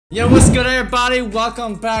Yo, what's good everybody?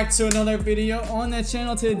 Welcome back to another video on the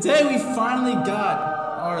channel. Today we finally got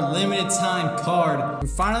our limited time card.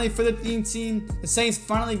 Finally, for the theme team, the Saints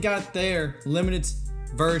finally got their limited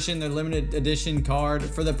version, their limited edition card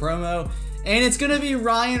for the promo. And it's gonna be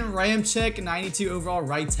Ramczyk, 92 overall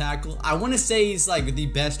right tackle. I wanna say he's like the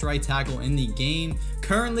best right tackle in the game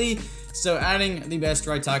currently. So adding the best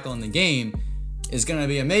right tackle in the game is gonna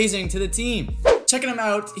be amazing to the team. Checking him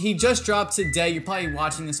out, he just dropped today. You're probably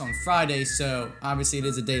watching this on Friday, so obviously it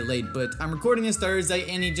is a day late, but I'm recording this Thursday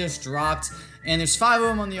and he just dropped. And there's 5 of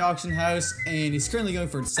them on the auction house, and he's currently going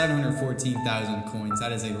for 714,000 coins.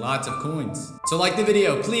 That is a lot of coins. So like the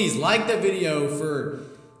video, please like the video for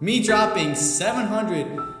me dropping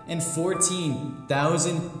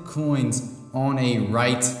 714,000 coins on a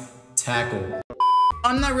right tackle.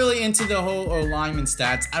 I'm not really into the whole alignment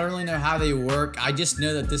stats. I don't really know how they work. I just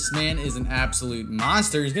know that this man is an absolute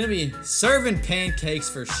monster. He's gonna be serving pancakes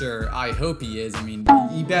for sure. I hope he is. I mean,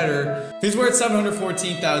 he better. If he's worth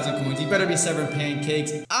 714,000 coins, he better be serving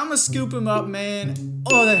pancakes. I'ma scoop him up, man.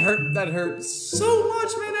 Oh, that hurt. That hurt so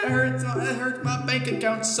much, man. That hurts my bank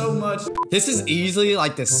account so much. This is easily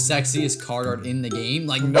like the sexiest card art in the game.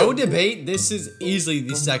 Like, no debate. This is easily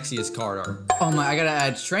the sexiest card art. Oh my, I gotta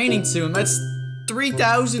add training to him. That's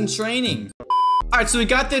 3,000 training. Alright, so we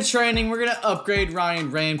got the training. We're gonna upgrade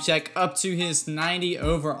Ramczyk up to his 90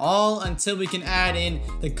 overall until we can add in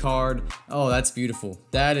the card. Oh, that's beautiful.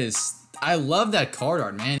 That is, I love that card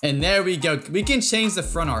art, man. And there we go. We can change the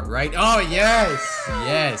front art, right? Oh, yes.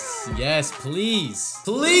 Yes, yes, please.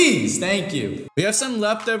 Please, thank you. We have some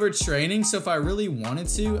leftover training, so if I really wanted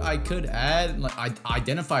to, I could add, like,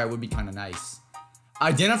 identifier would be kind of nice.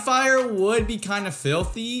 Identifier would be kind of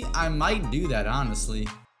filthy. I might do that, honestly.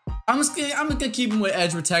 I'm just gonna keep him with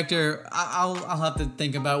edge protector. I'll have to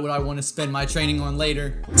think about what I want to spend my training on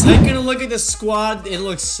later. Taking a look at the squad, it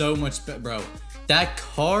looks so much better, bro. That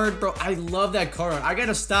card, bro, I love that card. I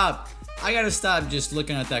gotta stop just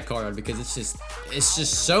looking at that card because it's just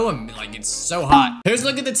so, like, it's so hot. Here's a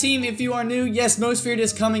look at the team if you are new. Yes, Most Feared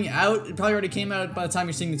is coming out. It probably already came out by the time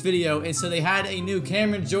you're seeing this video. And so they had a new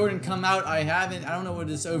Cameron Jordan come out. I don't know what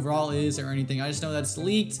his overall is or anything. I just know that it's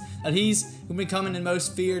leaked, that he's gonna be coming in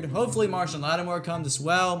Most Feared. Hopefully Marshall Lattimore comes as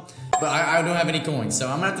well. But I don't have any coins, so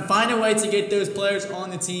I'm gonna have to find a way to get those players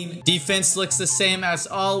on the team. Defense looks the same as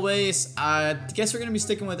always. I guess we're gonna be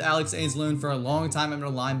sticking with Alex Ainsley for a long time at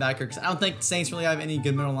middle linebacker, because I don't think Saints really have any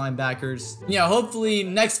good middle linebackers. Yeah, hopefully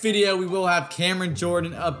next video we will have Cameron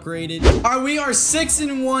Jordan upgraded. Alright, we are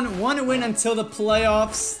 6-1, 1 win until the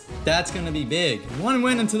playoffs. That's gonna be big. 1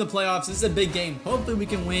 win until the playoffs. This is a big game. Hopefully we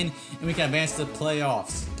can win and we can advance to the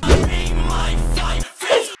playoffs.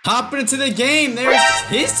 Hopping into the game, there's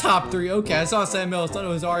his top 3. Okay, I saw Sam Mills, thought it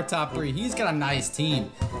was our top 3. He's got a nice team.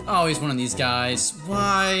 Oh, he's one of these guys.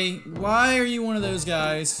 Why are you one of those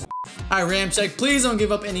guys? Alright, Ramczyk, please don't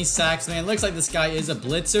give up any sacks, man. Looks like this guy is a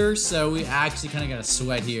blitzer, so we actually kind of got to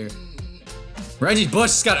sweat here. Reggie Bush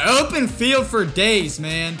has got open field for days,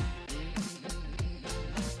 man.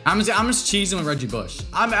 I'm just cheesing with Reggie Bush.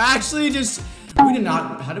 I'm actually just... how did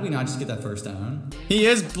we not just get that first down? He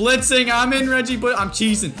is blitzing. I'm in Reggie Bush. I'm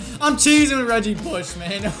cheesing with Reggie Bush,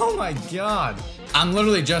 man. Oh my god. I'm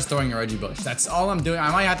literally just throwing a Reggie Bush. That's all I'm doing. I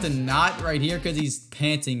might have to not right here because he's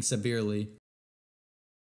panting severely.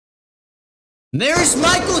 There's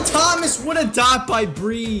Michael Thomas. What a dot by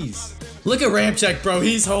Breeze. Look at Ramczyk, bro.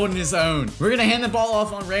 He's holding his own. We're going to hand the ball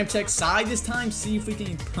off on Ramczyk's side this time. See if we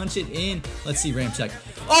can punch it in. Let's see Ramczyk.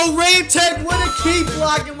 Oh, Ramczyk, what a key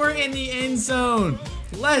block, and we're in the end zone.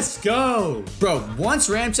 Let's go. Bro, once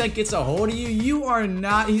Ramczyk gets a hold of you, he's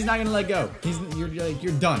not going to let go.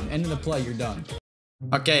 You're done. End of the play, you're done.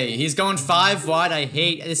 Okay, he's going 5 wide.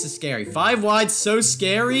 This is scary. 5 wide, so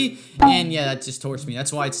scary. And yeah, that just torched me.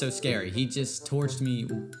 That's why it's so scary. He just torched me.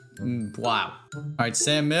 Wow. All right,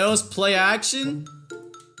 Sam Mills, play action.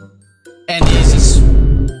 And he's just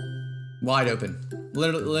wide open.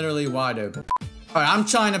 Literally wide open. All right, I'm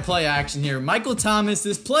trying to play action here. Michael Thomas,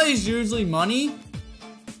 this play is usually money.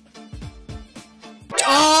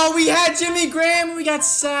 Oh, we had Jimmy Graham. We got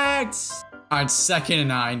sacked. All right, 2nd and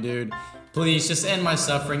 9, dude. Please, just end my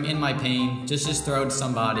suffering, end my pain. Just throw it to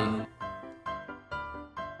somebody.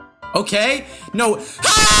 Okay. No.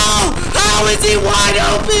 How is he wide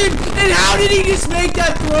open? And how did he just make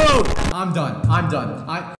that throw? I'm done.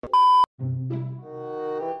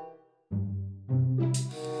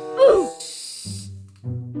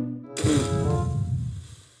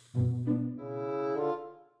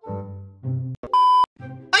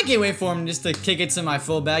 I can't wait for him just to kick it to my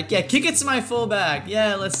fullback. Yeah, kick it to my fullback.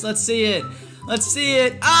 Yeah, let's see it. Let's see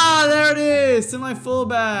it. Ah, there it is. To my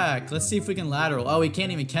fullback. Let's see if we can lateral. Oh, we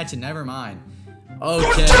can't even catch it. Never mind.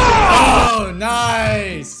 Okay. Oh,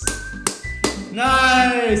 nice.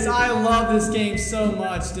 Nice. I love this game so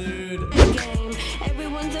much, dude.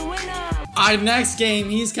 Everyone's a winner. Alright, next game,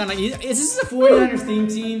 he's kind of. Is this a 49ers theme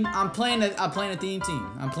team? I'm playing a theme team.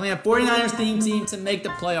 I'm playing a 49ers theme team to make the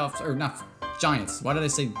playoffs. Or not, Giants. Why did I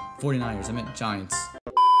say 49ers? I meant Giants.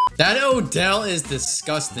 That Odell is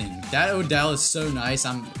disgusting. That Odell is so nice.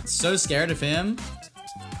 I'm so scared of him.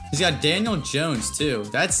 He's got Daniel Jones, too.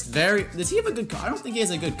 That's very... Does he have a good card? I don't think he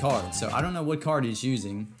has a good card, so I don't know what card he's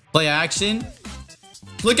using. Play action.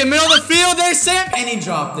 Look at middle of the field. There's Sam. And he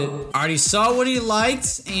dropped it. Already saw what he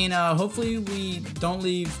liked, and hopefully we don't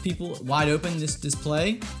leave people wide open this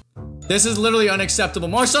play. This is literally unacceptable.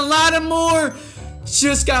 Marshall Lattimore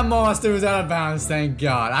just got mossed. It was out of bounds, thank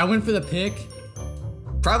God. I went for the pick.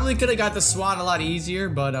 Probably could have got the swat a lot easier,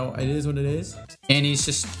 but it is what it is. And he's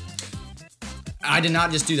just... I did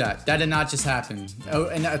not just do that. That did not just happen. Oh,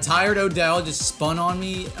 and a tired Odell just spun on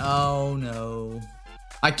me. Oh, no.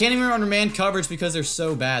 I can't even run man coverage because they're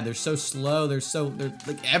so bad. They're so slow. They're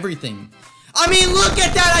like everything. I mean, look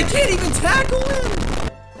at that. I can't even tackle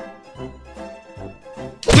him.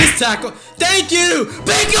 Please tackle. Thank you.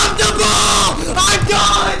 Pick up the ball. I'm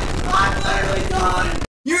done. I'm literally done.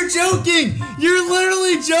 You're joking. You're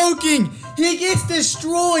literally joking. He gets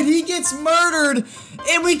destroyed. He gets murdered.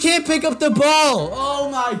 And we can't pick up the ball. Oh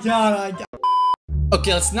my God.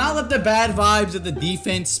 Okay, let's not let the bad vibes of the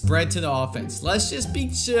defense spread to the offense. Let's just be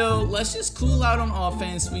chill. Let's just cool out on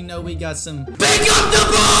offense. We know we got some... Pick up the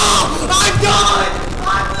ball! I'm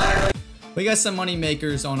done! We got some money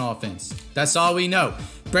makers on offense. That's all we know.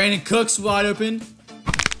 Brandon Cooks wide open.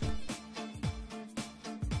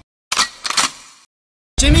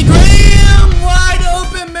 Jimmy Graham wide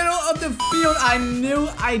open, middle of the field.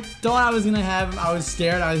 I thought I was gonna have him. I was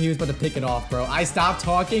scared he was about to pick it off, bro. I stopped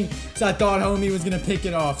talking because I thought homie was gonna pick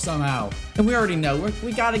it off somehow. And we already know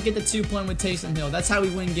we gotta get the 2-point with Taysom Hill. That's how we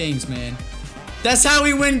win games, man. That's how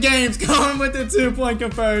we win games. Going with the 2-point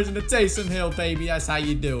conversion to Taysom Hill, baby. That's how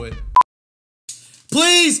you do it.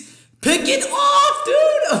 Please pick it off, dude.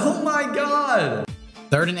 Oh my God.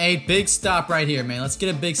 3rd and 8, big stop right here, man. Let's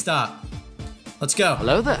get a big stop. Let's go.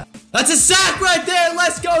 Hello there. That's a sack right there.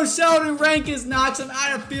 Let's go. Sheldon Rankins knocks him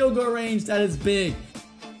out of field goal range. That is big.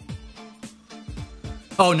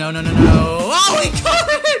 Oh, no. Oh, he caught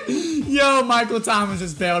it. Yo, Michael Thomas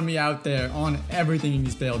just bailed me out there on everything. He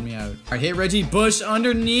just bailed me out. All right, hit Reggie Bush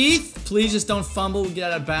underneath. Please just don't fumble. We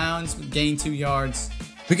get out of bounds. We gain 2 yards.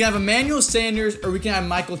 We can have Emmanuel Sanders or we can have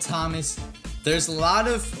Michael Thomas. There's a lot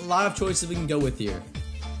of choices we can go with here.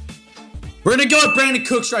 We're gonna go with Brandon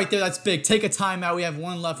Cooks right there. That's big. Take a timeout. We have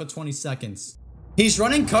 1 left with 20 seconds. He's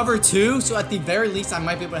running cover 2, so at the very least, I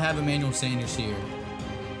might be able to have Emmanuel Sanders here.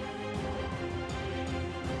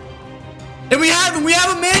 And we have him. We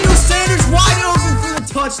have Emmanuel Sanders wide open for the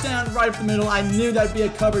touchdown right up the middle. I knew that'd be a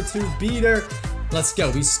cover 2 beater. Let's go.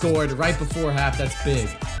 We scored right before half. That's big.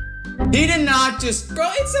 He did not just... Bro,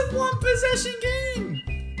 it's a 1-possession game.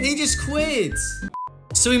 He just quits.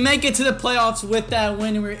 So we make it to the playoffs with that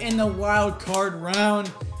win, and we're in the wild card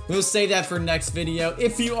round. We'll save that for next video.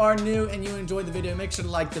 If you are new and you enjoyed the video, make sure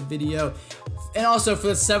to like the video. And also for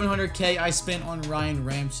the 700K I spent on Ryan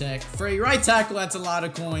Ramczyk. For a right tackle, that's a lot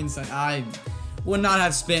of coins that I would not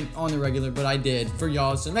have spent on the regular, but I did for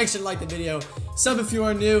y'all. So make sure to like the video, sub if you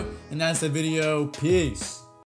are new, and that's the video. Peace.